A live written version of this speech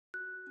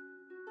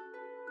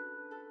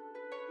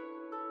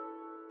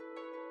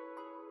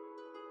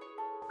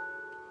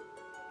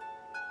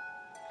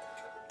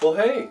Well,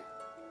 hey,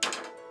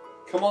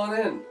 come on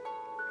in.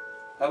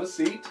 Have a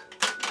seat.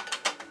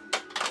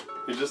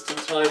 You're just in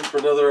time for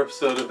another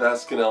episode of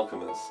Ask an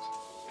Alchemist.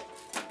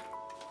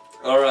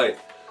 Alright,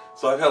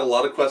 so I've had a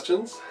lot of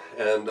questions,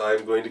 and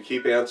I'm going to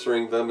keep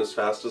answering them as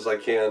fast as I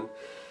can.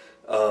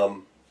 A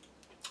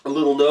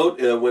little note,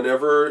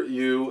 whenever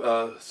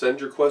you send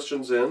your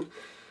questions in,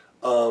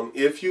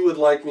 if you would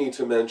like me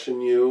to mention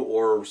you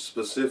or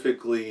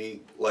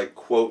specifically like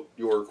quote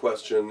your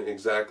question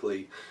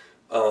exactly,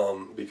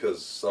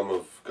 because some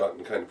have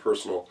gotten kind of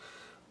personal,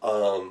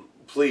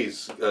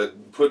 please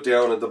put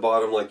down at the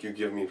bottom like you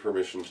give me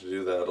permission to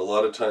do that. A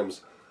lot of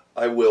times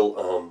I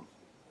will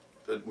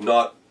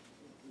not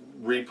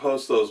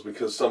repost those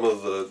because some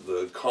of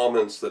the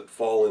comments that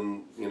fall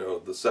in,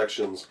 the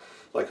sections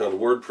like on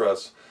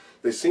WordPress,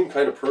 they seem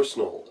kind of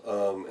personal,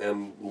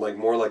 and like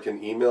more like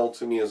an email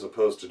to me as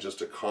opposed to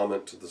just a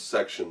comment to the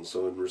section.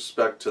 So in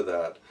respect to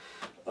that,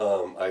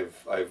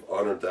 I've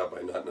honored that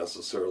by not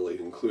necessarily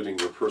including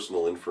your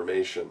personal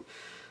information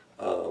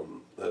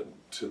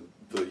to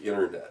the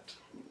internet,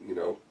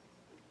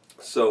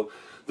 So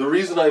the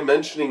reason I'm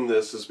mentioning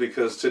this is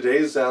because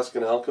today's Ask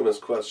an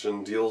Alchemist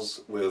question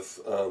deals with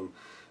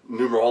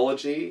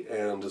numerology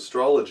and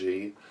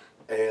astrology,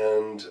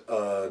 and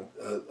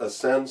a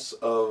sense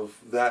of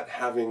that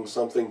having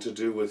something to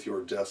do with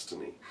your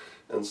destiny.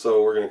 And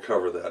so we're going to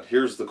cover that.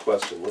 Here's the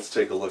question. Let's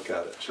take a look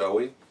at it, shall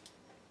we?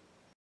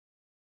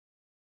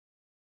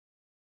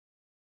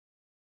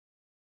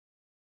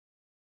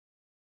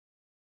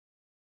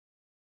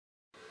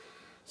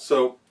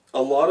 So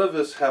a lot of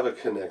us have a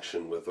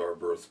connection with our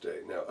birthday.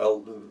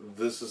 Now,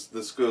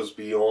 this goes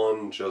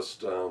beyond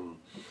just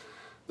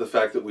the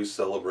fact that we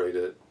celebrate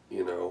it,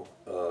 in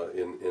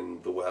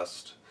the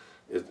West.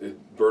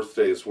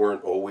 Birthdays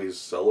weren't always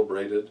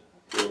celebrated,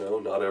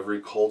 not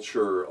every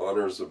culture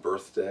honors a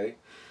birthday.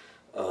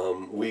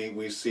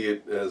 We see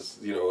it as,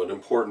 an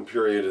important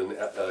period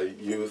in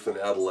youth and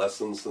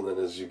adolescence, and then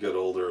as you get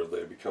older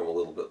they become a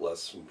little bit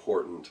less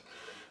important.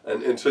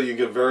 And until you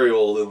get very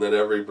old, and then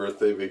every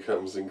birthday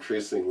becomes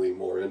increasingly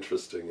more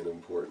interesting and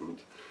important.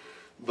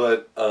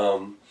 But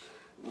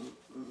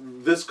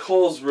this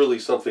calls really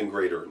something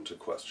greater into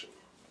question,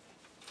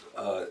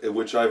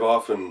 which I've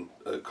often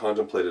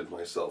contemplated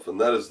myself,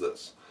 and that is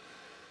this.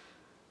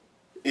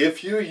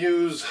 If you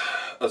use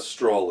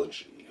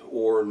astrology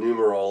or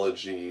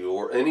numerology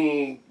or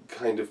any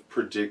kind of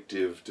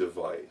predictive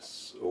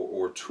device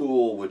or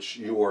tool which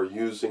you are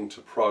using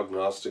to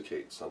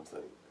prognosticate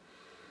something,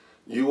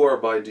 you are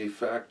by de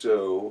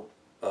facto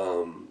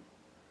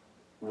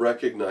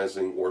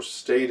recognizing or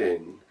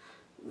stating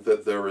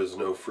that there is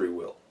no free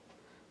will,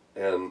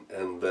 and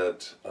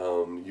that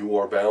you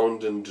are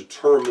bound and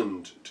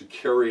determined to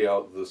carry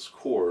out this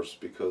course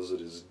because it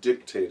is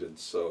dictated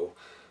so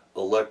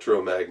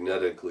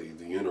electromagnetically.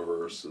 The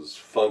universe is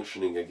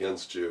functioning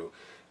against you,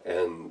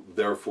 and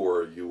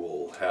therefore you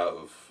will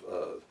have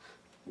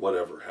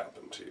whatever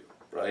happen to you,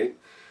 right?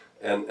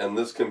 And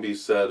this can be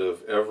said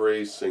of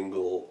every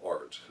single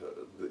art,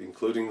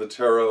 including the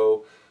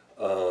tarot,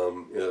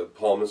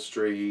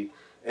 palmistry,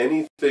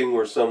 anything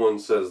where someone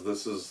says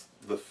this is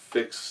the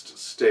fixed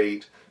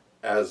state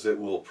as it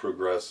will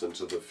progress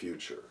into the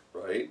future,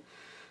 right?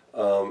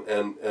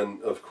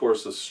 And of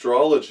course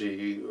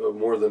astrology,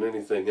 more than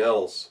anything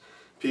else,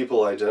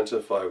 people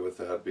identify with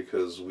that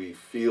because we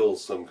feel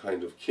some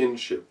kind of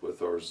kinship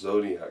with our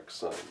zodiac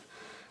sign.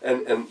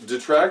 And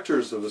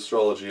detractors of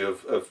astrology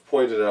have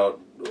pointed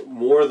out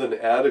more than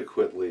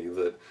adequately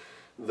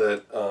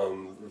that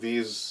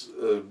these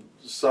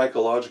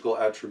psychological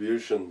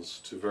attributions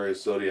to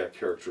various zodiac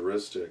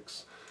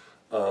characteristics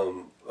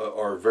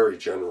are very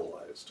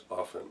generalized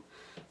often.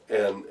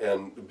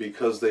 And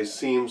because they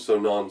seem so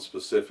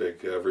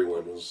non-specific,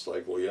 everyone is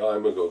like, well, yeah,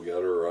 I'm a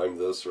go-getter, or I'm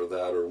this or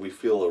that, or we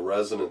feel a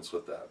resonance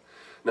with that.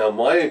 Now,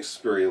 my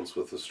experience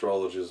with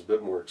astrology is a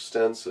bit more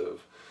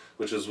extensive,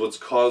 which is what's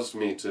caused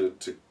me to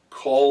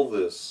call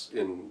this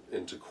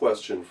into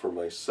question for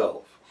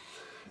myself.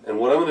 And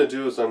what I'm going to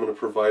do is I'm going to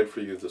provide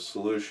for you the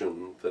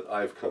solution that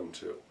I've come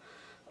to,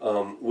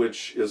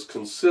 which is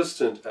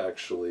consistent,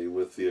 actually,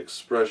 with the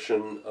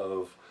expression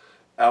of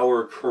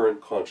our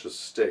current conscious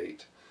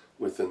state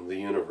within the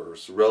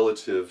universe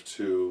relative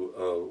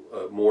to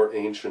more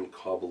ancient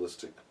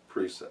Kabbalistic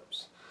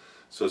precepts.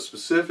 So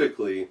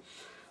specifically,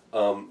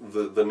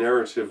 the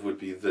narrative would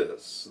be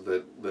this,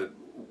 that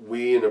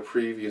we in a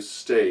previous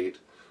state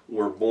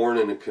were born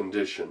in a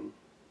condition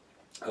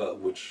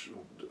which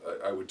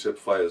I would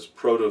typify as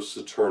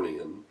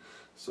Proto-Saturnian.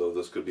 So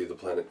this could be the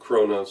planet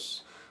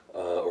Kronos,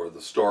 or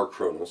the star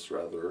Kronos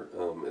rather.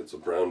 It's a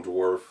brown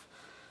dwarf.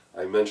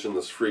 I mention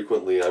this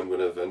frequently. I'm going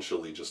to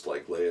eventually just lay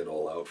it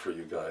all out for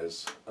you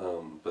guys,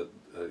 but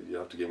you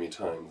have to give me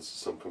time. This is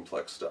some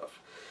complex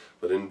stuff.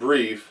 But in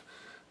brief,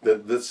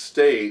 that this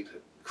state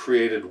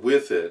created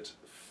with it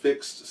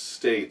fixed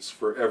states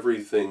for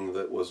everything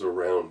that was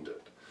around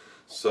it.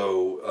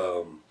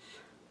 So,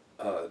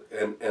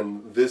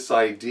 and this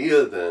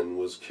idea then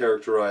was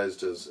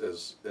characterized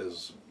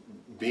as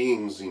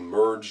beings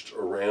emerged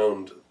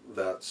around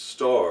that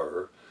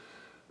star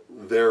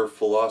their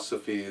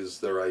philosophies,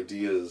 their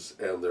ideas,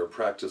 and their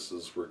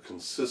practices were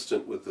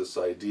consistent with this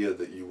idea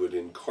that you would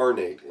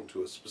incarnate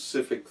into a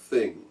specific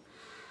thing,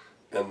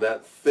 and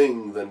that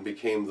thing then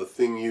became the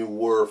thing you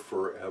were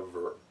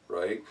forever,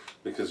 right?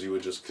 Because you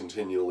would just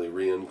continually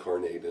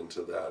reincarnate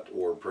into that,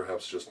 or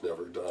perhaps just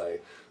never die.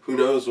 Who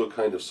knows what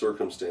kind of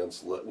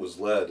circumstance was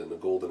led in the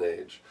Golden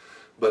Age.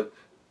 But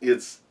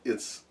its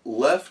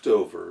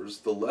leftovers,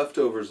 the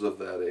leftovers of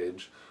that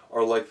age,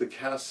 are like the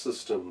caste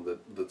system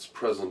that's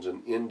present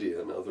in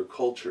India and other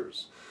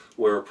cultures,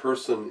 where a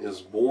person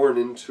is born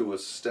into a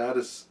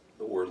status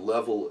or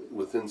level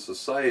within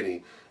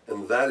society,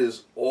 and that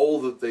is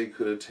all that they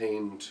could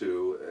attain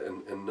to,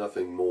 and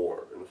nothing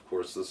more. And of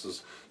course this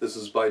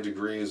is by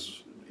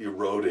degrees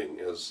eroding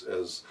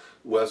as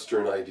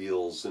Western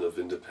ideals of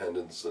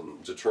independence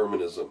and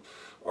determinism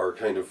are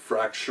kind of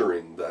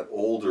fracturing that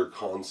older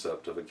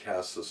concept of a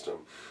caste system,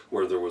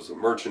 where there was a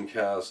merchant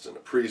caste and a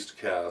priest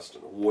caste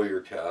and a warrior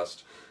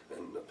caste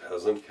and a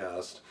peasant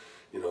caste,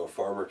 a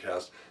farmer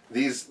caste.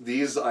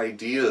 These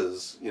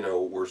ideas,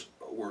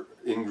 were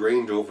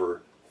ingrained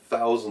over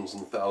thousands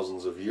and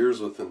thousands of years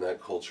within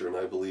that culture, and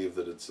I believe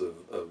that it's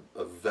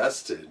a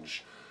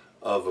vestige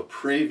of a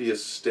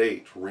previous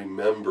state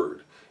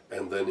remembered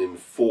and then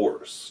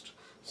enforced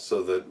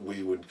so that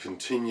we would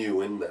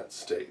continue in that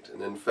state.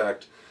 And in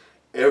fact,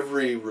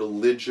 every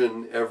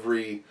religion,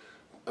 every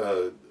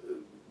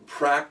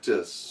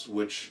practice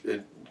which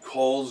it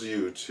calls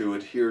you to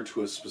adhere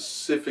to a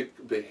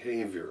specific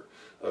behavior,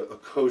 a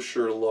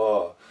kosher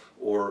law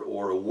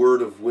or a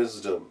word of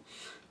wisdom,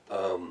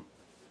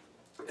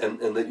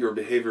 and that your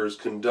behavior is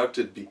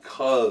conducted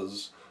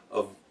because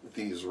of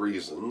these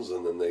reasons,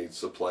 and then they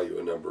supply you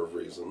a number of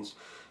reasons.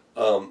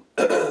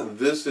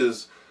 This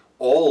is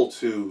all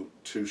to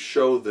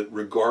show that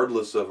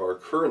regardless of our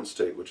current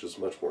state, which is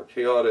much more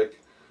chaotic,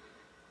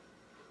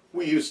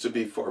 we used to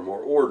be far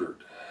more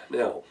ordered.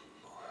 Now,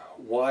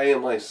 why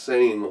am I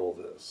saying all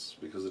this?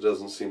 Because it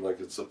doesn't seem like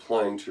it's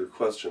applying to your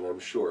question, I'm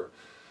sure.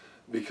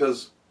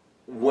 Because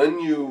when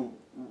you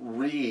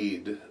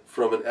read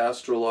from an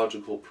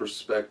astrological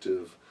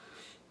perspective,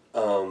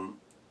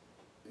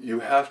 you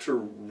have to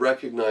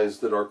recognize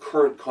that our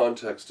current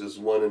context is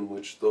one in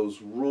which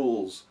those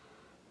rules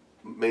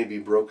may be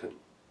broken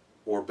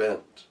or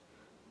bent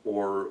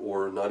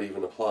or not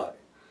even apply.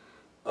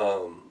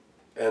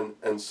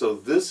 And so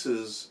this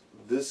is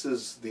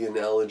the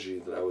analogy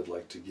that I would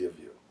like to give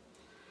you.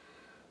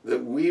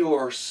 That we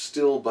are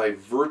still, by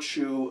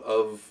virtue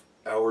of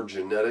our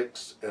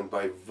genetics and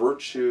by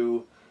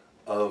virtue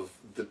of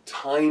the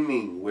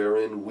timing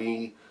wherein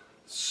we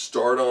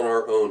start on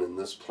our own in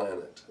this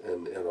planet,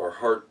 and our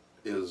heart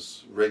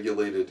is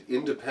regulated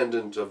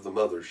independent of the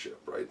mothership,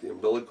 right? The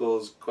umbilical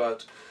is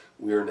cut,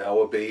 we are now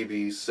a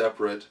baby,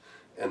 separate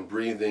and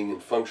breathing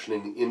and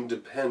functioning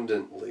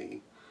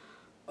independently.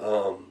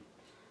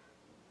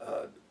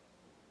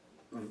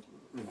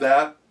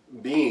 That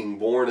being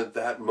born at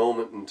that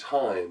moment in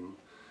time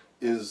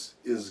is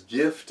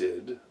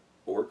gifted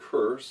or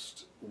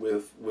cursed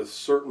with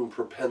certain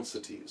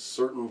propensities,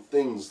 certain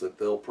things that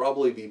they'll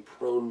probably be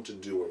prone to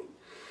doing.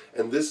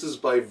 And this is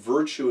by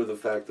virtue of the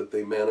fact that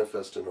they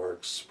manifest and are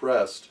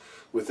expressed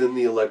within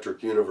the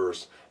electric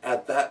universe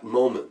at that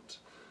moment,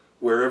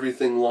 where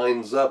everything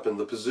lines up, and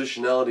the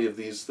positionality of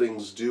these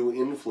things do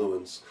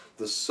influence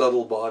the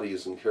subtle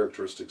bodies and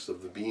characteristics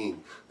of the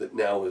being that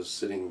now is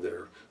sitting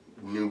there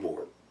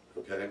newborn.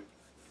 Okay?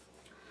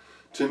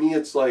 To me,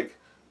 it's like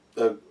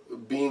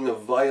being a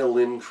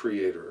violin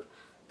creator,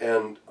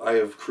 and I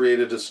have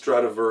created a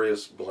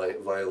Stradivarius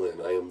violin.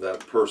 I am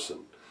that person.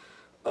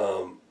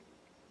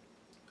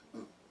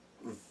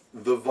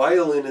 The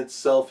violin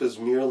itself is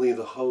merely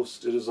the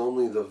host. It is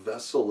only the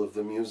vessel of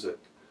the music.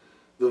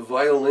 The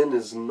violin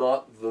is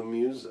not the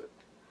music.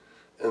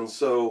 And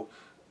so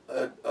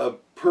a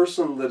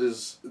person that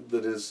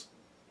is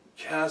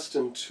cast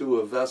into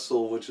a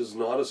vessel which is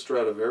not a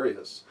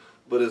Stradivarius,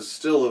 but is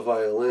still a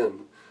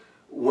violin,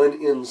 when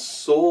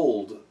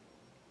ensouled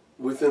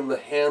within the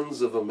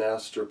hands of a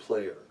master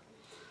player,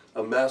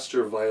 a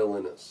master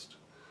violinist,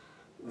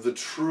 the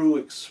true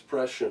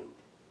expression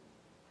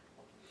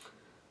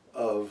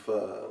of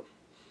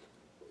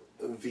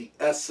the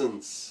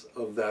essence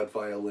of that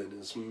violin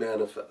is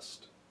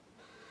manifest.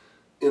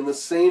 In the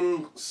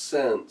same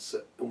sense,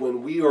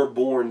 when we are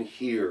born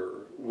here,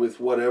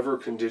 with whatever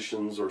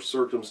conditions or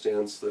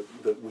circumstance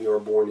that we are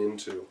born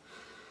into,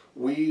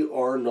 we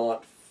are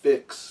not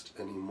fixed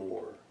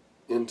anymore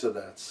into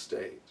that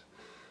state.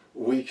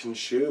 We can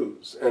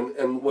choose.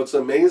 And what's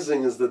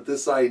amazing is that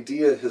this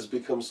idea has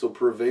become so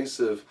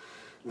pervasive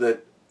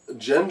that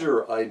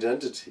gender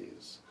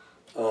identities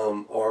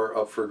are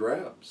up for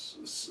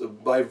grabs.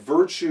 By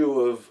virtue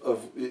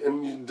of,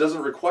 and it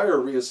doesn't require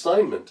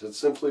reassignment, it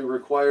simply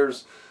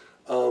requires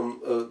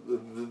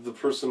the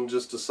person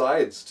just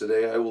decides,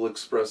 today I will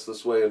express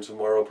this way and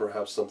tomorrow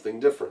perhaps something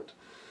different.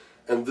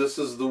 And this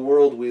is the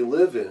world we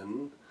live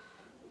in,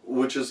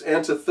 which is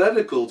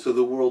antithetical to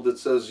the world that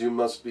says you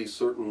must be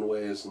certain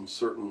ways and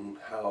certain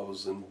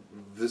hows and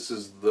this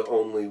is the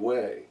only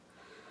way.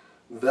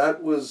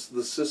 That was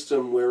the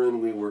system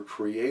wherein we were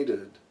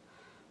created.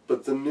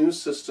 But the new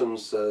system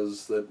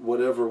says that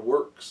whatever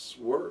works,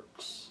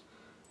 works.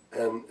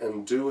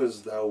 And do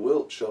as thou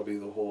wilt shall be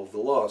the whole of the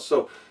law.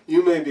 So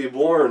you may be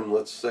born,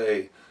 let's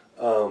say,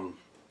 you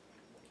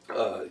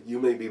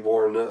may be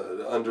born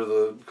under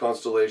the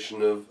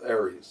constellation of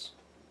Aries.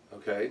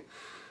 Okay?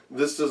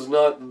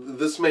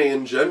 This may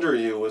engender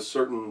you with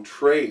certain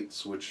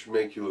traits which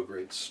make you a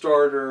great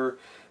starter,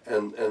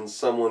 and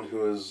someone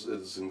who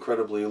is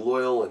incredibly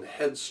loyal and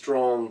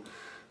headstrong,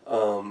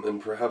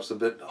 and perhaps a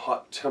bit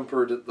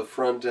hot-tempered at the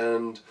front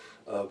end,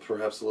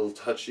 perhaps a little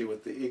touchy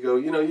with the ego.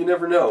 You know, you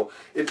never know.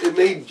 It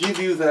may give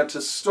you that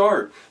to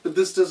start, but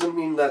this doesn't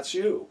mean that's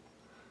you.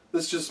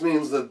 This just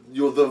means that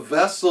the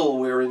vessel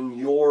wherein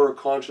your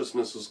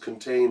consciousness is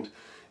contained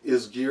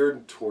is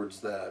geared towards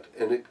that,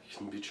 and it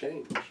can be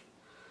changed.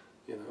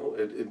 You know,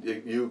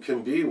 you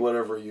can be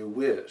whatever you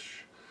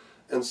wish.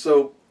 And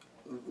so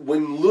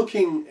when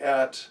looking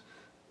at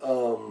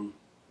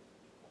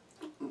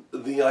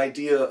the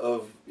idea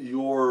of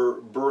your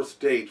birth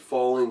date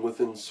falling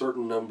within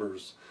certain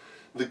numbers,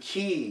 the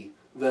key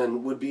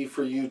then would be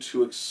for you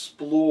to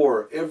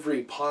explore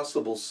every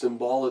possible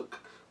symbolic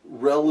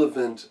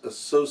relevant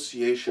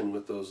association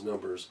with those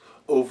numbers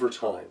over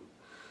time.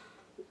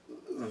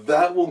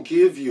 That will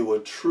give you a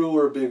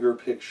truer, bigger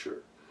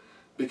picture.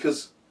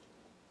 Because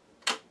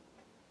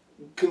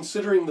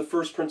considering the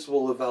first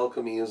principle of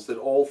alchemy is that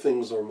all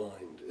things are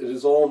mind, it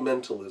is all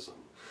mentalism,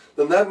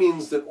 then that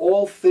means that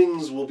all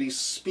things will be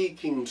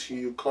speaking to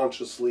you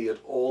consciously at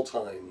all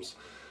times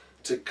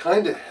to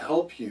kind of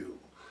help you.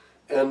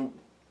 And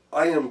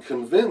I am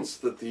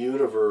convinced that the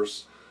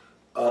universe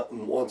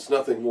wants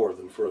nothing more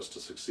than for us to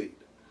succeed.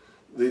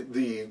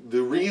 The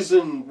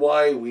reason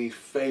why we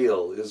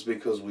fail is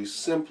because we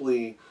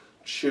simply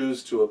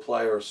choose to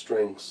apply our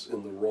strengths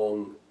in the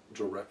wrong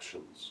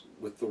directions,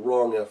 with the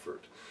wrong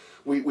effort.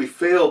 We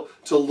fail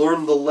to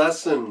learn the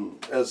lesson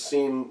as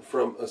seen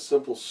from a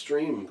simple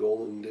stream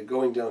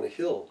going down a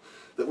hill,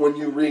 that when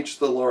you reach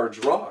the large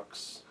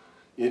rocks,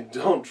 you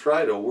don't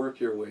try to work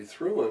your way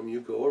through them, you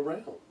go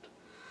around.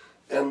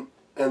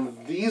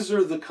 And these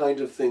are the kind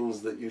of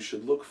things that you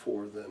should look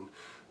for then.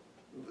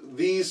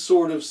 These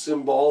sort of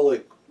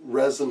symbolic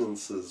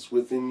resonances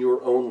within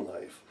your own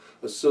life,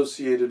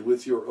 associated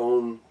with your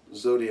own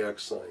zodiac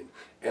sign,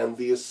 and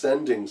the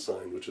ascending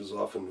sign, which is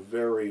often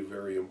very,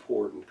 very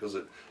important because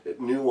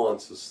it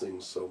nuances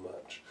things so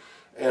much.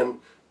 And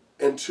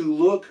to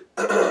look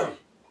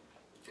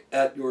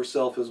at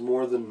yourself as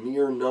more than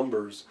mere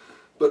numbers,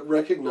 but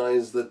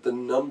recognize that the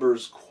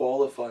numbers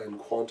qualify and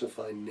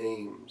quantify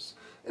names.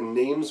 And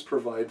names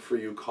provide for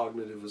you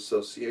cognitive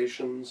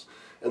associations,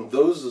 and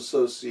those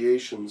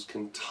associations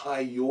can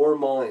tie your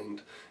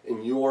mind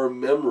and your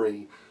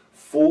memory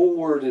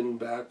forward and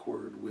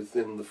backward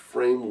within the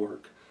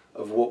framework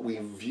of what we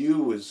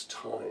view as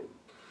time,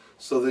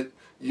 so that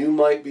you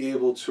might be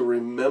able to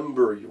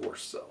remember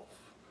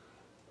yourself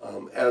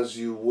as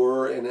you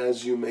were and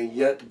as you may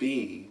yet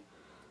be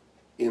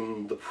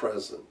in the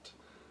present,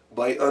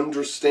 by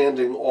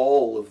understanding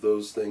all of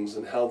those things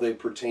and how they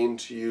pertain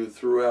to you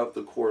throughout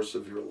the course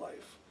of your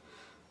life.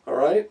 All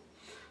right?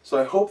 So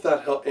I hope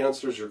that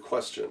answers your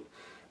question.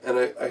 And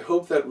I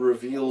hope that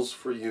reveals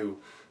for you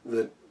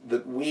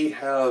that we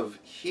have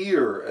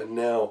here and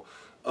now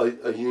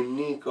a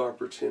unique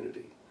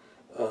opportunity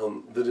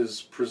that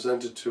is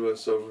presented to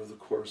us over the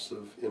course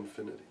of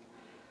infinity.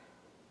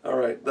 All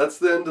right, that's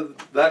the end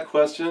of that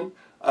question.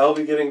 I'll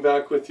be getting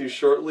back with you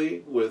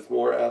shortly with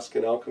more Ask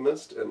an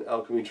Alchemist and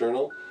Alchemy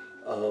Journal.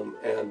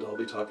 And I'll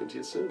be talking to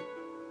you soon.